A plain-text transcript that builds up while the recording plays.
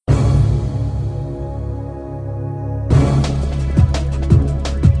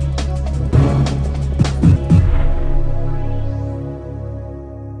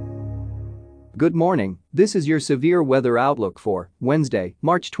Good morning, this is your severe weather outlook for Wednesday,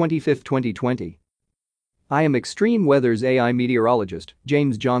 March 25, 2020. I am Extreme Weather's AI meteorologist,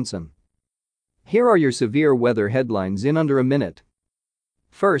 James Johnson. Here are your severe weather headlines in under a minute.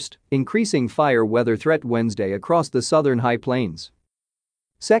 First, increasing fire weather threat Wednesday across the southern high plains.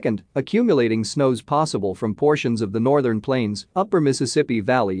 Second, accumulating snows possible from portions of the northern plains, upper Mississippi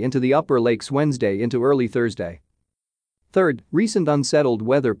Valley into the upper lakes Wednesday into early Thursday. Third, recent unsettled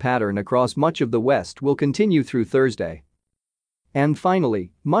weather pattern across much of the west will continue through Thursday. And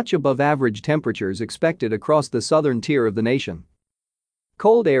finally, much above average temperatures expected across the southern tier of the nation.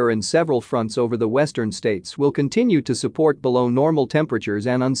 Cold air in several fronts over the western states will continue to support below normal temperatures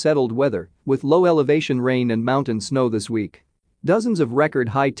and unsettled weather, with low elevation rain and mountain snow this week. Dozens of record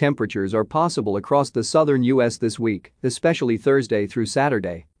high temperatures are possible across the southern U.S. this week, especially Thursday through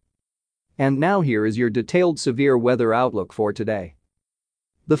Saturday. And now here is your detailed severe weather outlook for today.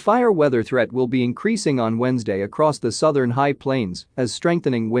 The fire weather threat will be increasing on Wednesday across the southern high plains as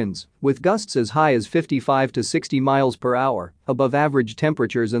strengthening winds, with gusts as high as 55 to 60 miles per hour, above average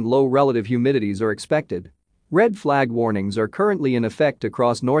temperatures and low relative humidities are expected. Red flag warnings are currently in effect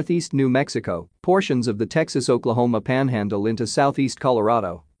across northeast New Mexico, portions of the Texas-Oklahoma panhandle into southeast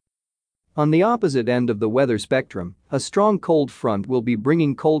Colorado. On the opposite end of the weather spectrum, a strong cold front will be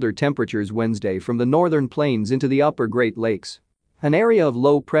bringing colder temperatures Wednesday from the northern plains into the upper Great Lakes. An area of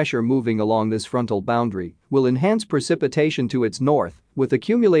low pressure moving along this frontal boundary will enhance precipitation to its north, with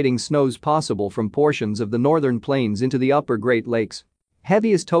accumulating snows possible from portions of the northern plains into the upper Great Lakes.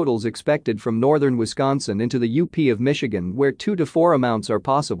 Heaviest totals expected from northern Wisconsin into the UP of Michigan, where 2 to 4 amounts are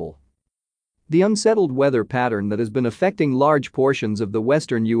possible. The unsettled weather pattern that has been affecting large portions of the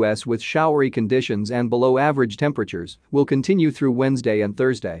western U.S. with showery conditions and below average temperatures will continue through Wednesday and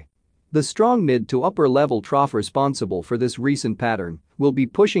Thursday. The strong mid to upper level trough responsible for this recent pattern will be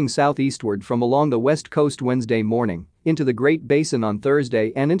pushing southeastward from along the west coast Wednesday morning, into the Great Basin on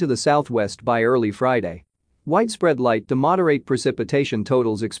Thursday and into the southwest by early Friday. Widespread light to moderate precipitation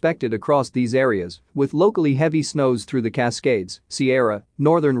totals expected across these areas, with locally heavy snows through the Cascades, Sierra,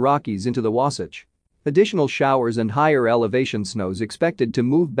 northern Rockies into the Wasatch. Additional showers and higher elevation snows expected to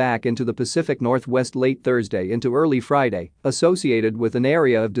move back into the Pacific Northwest late Thursday into early Friday, associated with an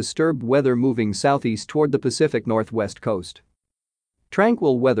area of disturbed weather moving southeast toward the Pacific Northwest coast.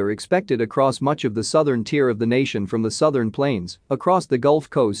 Tranquil weather expected across much of the southern tier of the nation from the southern plains, across the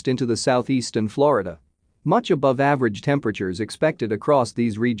Gulf Coast into the southeast and Florida. Much above average temperatures expected across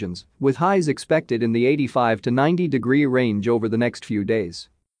these regions, with highs expected in the 85 to 90 degree range over the next few days.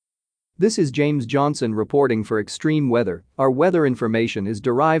 This is James Johnson reporting for Extreme Weather. Our weather information is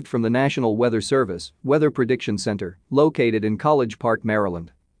derived from the National Weather Service Weather Prediction Center, located in College Park,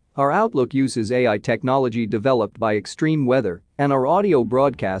 Maryland. Our outlook uses AI technology developed by Extreme Weather, and our audio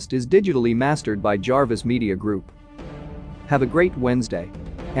broadcast is digitally mastered by Jarvis Media Group. Have a great Wednesday.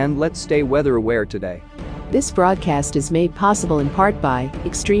 And let's stay weather aware today. This broadcast is made possible in part by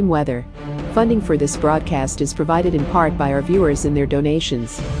Extreme Weather. Funding for this broadcast is provided in part by our viewers and their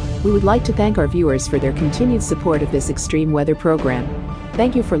donations. We would like to thank our viewers for their continued support of this Extreme Weather program.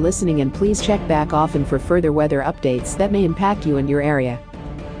 Thank you for listening, and please check back often for further weather updates that may impact you and your area.